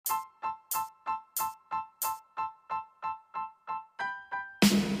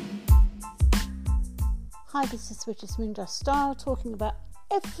Hi, this is Richard Smindra Style, talking about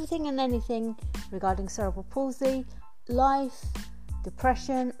everything and anything regarding cerebral palsy, life,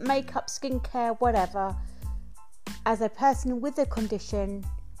 depression, makeup, skincare, whatever, as a person with the condition,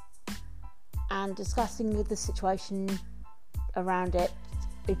 and discussing the situation around it,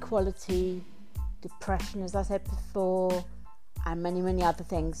 equality, depression, as I said before, and many other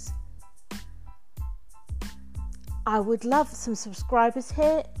things. I would love some subscribers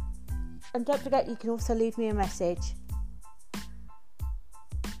here, and don't forget you can also leave me a message.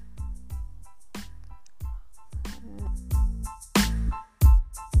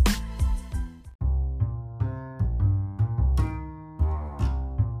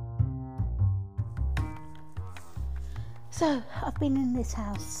 So I've been in this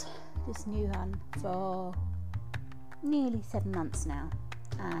house, this new one, for nearly 7 months now,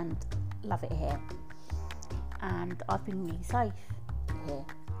 and love it here. And I've been really safe here,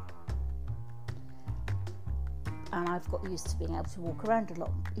 and I've got used to being able to walk around a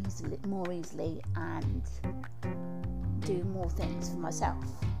lot more easily and do more things for myself.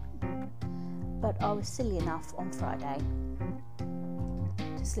 But I was silly enough on Friday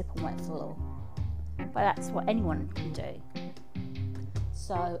to slip on wet floor, but that's what anyone can do.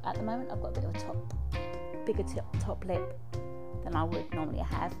 So at the moment I've got a bit of a bigger top lip than I would normally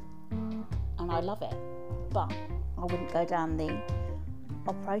have, and I love it, but I wouldn't go down the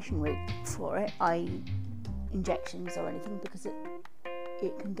operation route for it, i.e. injections or anything, because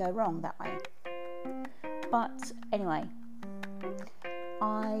it can go wrong that way. But anyway,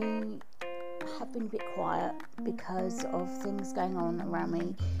 I have been a bit quiet because of things going on around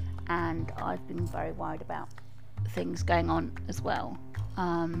me, and I've been very worried about things going on as well,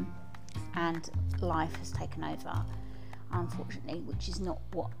 and life has taken over, unfortunately, which is not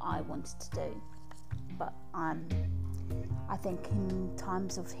what I wanted to do. But I think in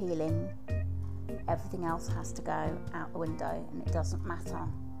times of healing, everything else has to go out the window, and it doesn't matter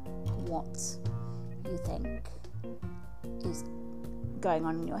what you think is going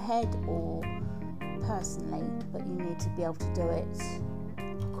on in your head or personally, but you need to be able to do it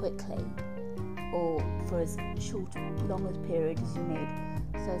quickly or for as short or long a period as you need.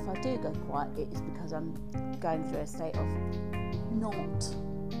 So if I do go quiet, it is because I'm going through a state of not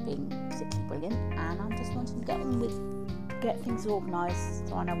being particularly brilliant, and I'm just wanting to get things organised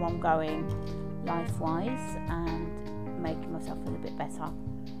so I know where I'm going life-wise and making myself feel a bit better.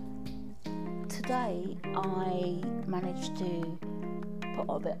 Today I managed to put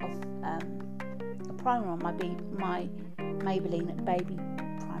a bit of a primer on my Maybelline Baby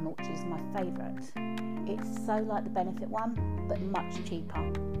Primer, which is my favourite. It's so like the Benefit one, but much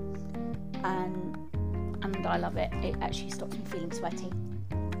cheaper, and I love it. It actually stops me feeling sweaty,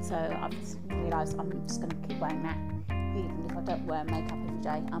 so I've realised I'm just going to keep wearing that. Even if I don't wear makeup every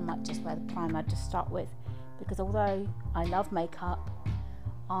day, I might just wear the primer to start with, because although I love makeup,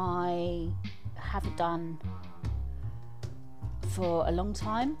 I haven't done for a long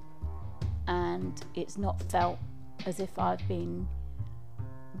time, and it's not felt as if I've been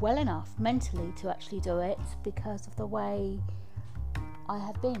well enough mentally to actually do it, because of the way I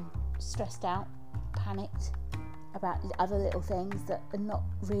have been stressed out, panicked about other little things that are not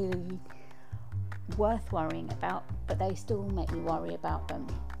really worth worrying about, but they still make me worry about them.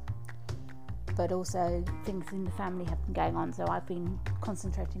 But also things in the family have been going on, so I've been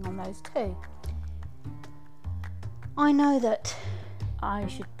concentrating on those too. I know that I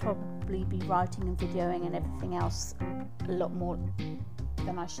should probably be writing and videoing and everything else a lot more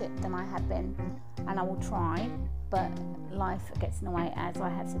than I have been, and I will try, but life gets in the way, as I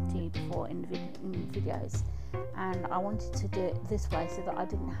have said to you before in videos, and I wanted to do it this way so that I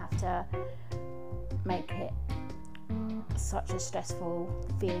didn't have to make it such a stressful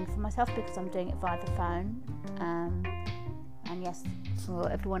feeling for myself, because I'm doing it via the phone, and yes, for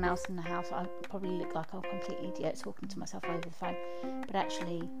everyone else in the house I probably look like a complete idiot talking to myself over the phone, but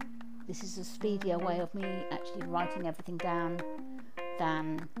actually this is a speedier way of me actually writing everything down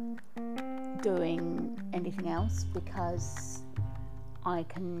than doing anything else, because I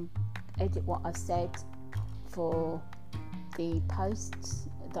can edit what I've said for the posts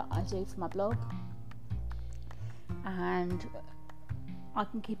that I do for my blog, and I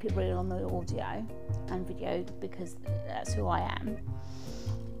can keep it real on the audio and video, because that's who I am,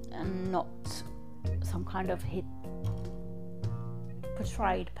 and not some kind of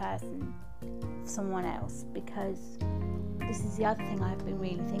portrayed person, someone else, because this is the other thing I've been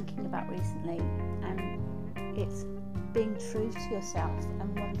really thinking about recently, and it's being true to yourself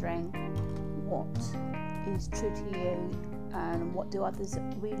and wondering what is true to you and what do others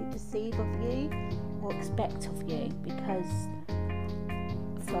really perceive of you or expect of you, because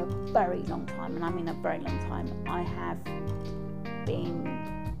for a very long time, and I mean a very long time, I have been,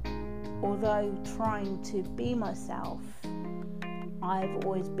 although trying to be myself, I've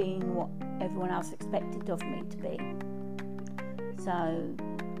always been what everyone else expected of me to be. So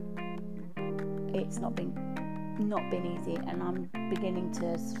it's not been easy, and I'm beginning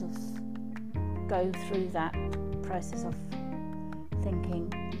to sort of go through that process of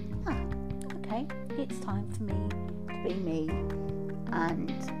thinking, okay, it's time for me to be me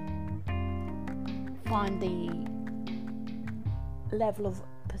and find the level of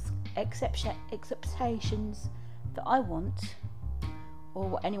expectations that I want or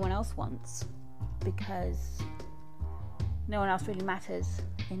what anyone else wants, because no one else really matters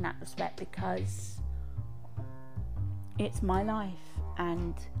in that respect, because it's my life,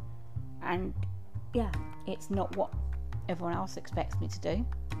 and yeah, it's not what everyone else expects me to do,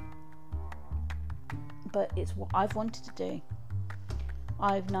 but it's what I've wanted to do.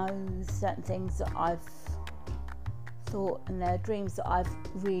 I've known certain things that I've thought, and they're dreams that I've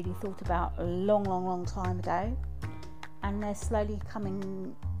really thought about a long time ago, and they're slowly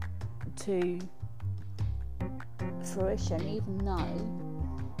coming to fruition, even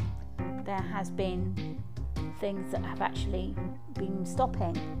though there has been things that have actually been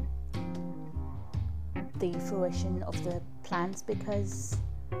stopping the fruition of the plans because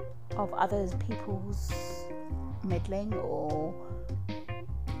of other people's meddling or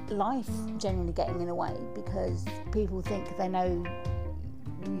life generally getting in the way, because people think they know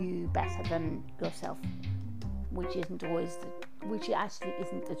you better than yourself, which actually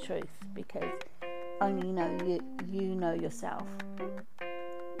isn't the truth, because only you know yourself,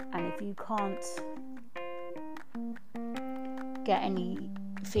 and if you can't get any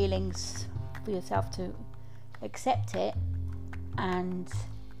feelings for yourself to accept it and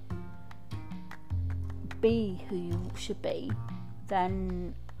be who you should be,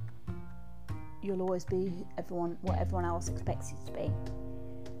 then you'll always be what everyone else expects you to be.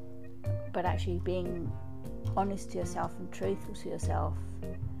 But actually being honest to yourself and truthful to yourself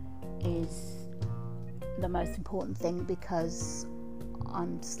is the most important thing, because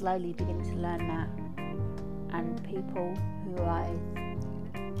I'm slowly beginning to learn that, and people who were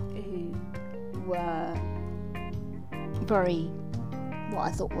what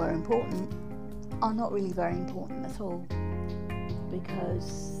I thought were important are not really very important at all,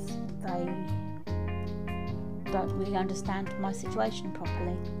 because they don't really understand my situation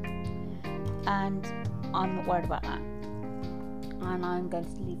properly, and I'm not worried about that, and I'm going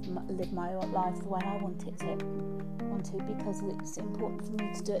to live my life the way I want it to, because it's important for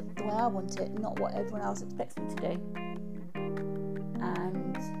me to do it the way I want it, not what everyone else expects me to do.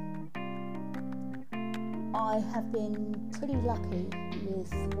 And I have been pretty lucky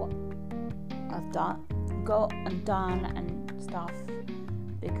with what I've got and done and stuff,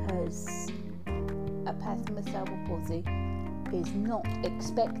 because a person with cerebral palsy is not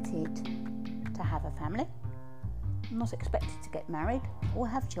expected to have a family, not expected to get married or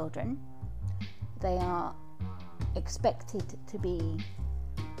have children. They are expected to be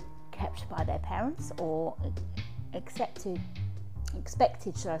kept by their parents, or expected,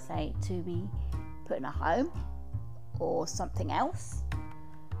 should I say, to be put in a home or something else.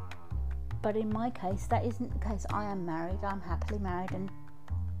 But in my case, that isn't the case. I am married, I'm happily married and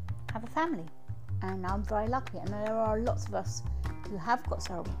have a family, and I'm very lucky. And there are lots of us who have got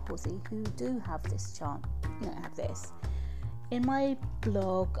cerebral palsy who do have this chance, have this. In my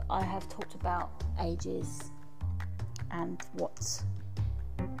blog, I have talked about ages and what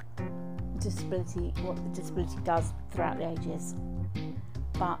the disability does throughout the ages.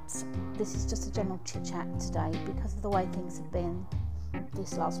 But this is just a general chit chat today because of the way things have been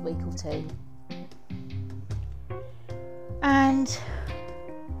this last week or two. And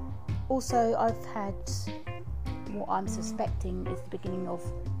also I've had what I'm suspecting is the beginning of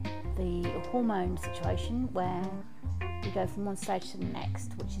the hormone situation, where we go from one stage to the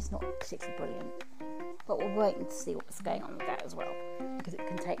next, which is not particularly brilliant. But we're waiting to see what's going on with that as well, because it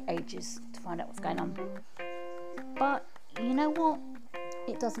can take ages to find out what's going on. But you know what?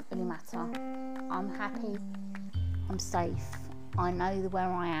 It doesn't really matter. I'm happy. I'm safe. I know where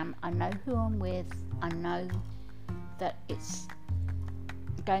I am. I know who I'm with. I know that it's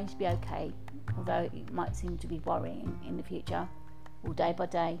going to be okay, although it might seem to be worrying in the future, or day by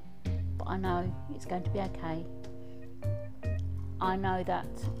day. But I know it's going to be okay. I know that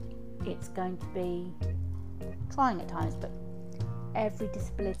it's going to be trying at times, but every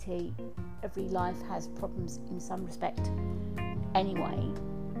disability, every life has problems in some respect anyway,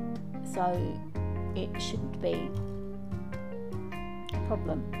 so it shouldn't be a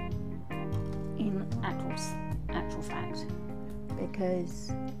problem in actual fact,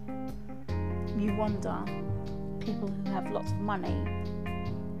 because you wonder, people who have lots of money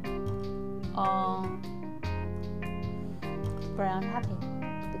are very unhappy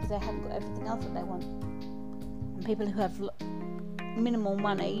because they haven't got everything else that they want. And people who have minimal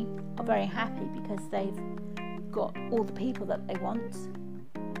money are very happy because they've got all the people that they want,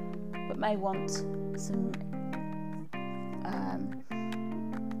 but may want some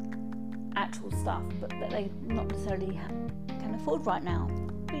actual stuff, but that they not necessarily can afford right now.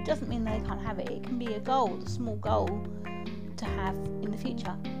 But it doesn't mean they can't have it. It can be a goal, a small goal to have in the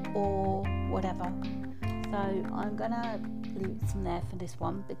future or whatever. So I'm gonna leave it from there for this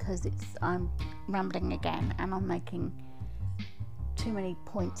one because I'm rambling again and I'm making too many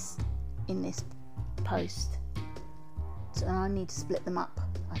points in this post. So I need to split them up,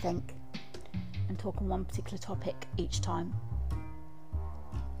 I think, and talk on one particular topic each time.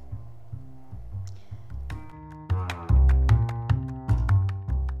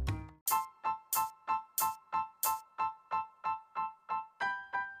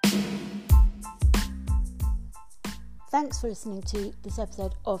 Thanks for listening to this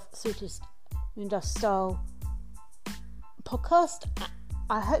episode of Sweetest Moondust Style podcast.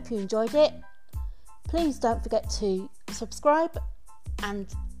 I hope you enjoyed it. Please don't forget to subscribe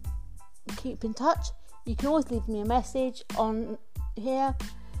and keep in touch. You can always leave me a message on here,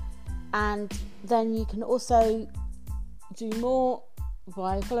 and then you can also do more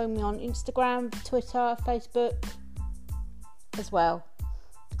by following me on Instagram, Twitter, Facebook as well.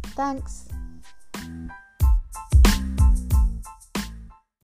 Thanks.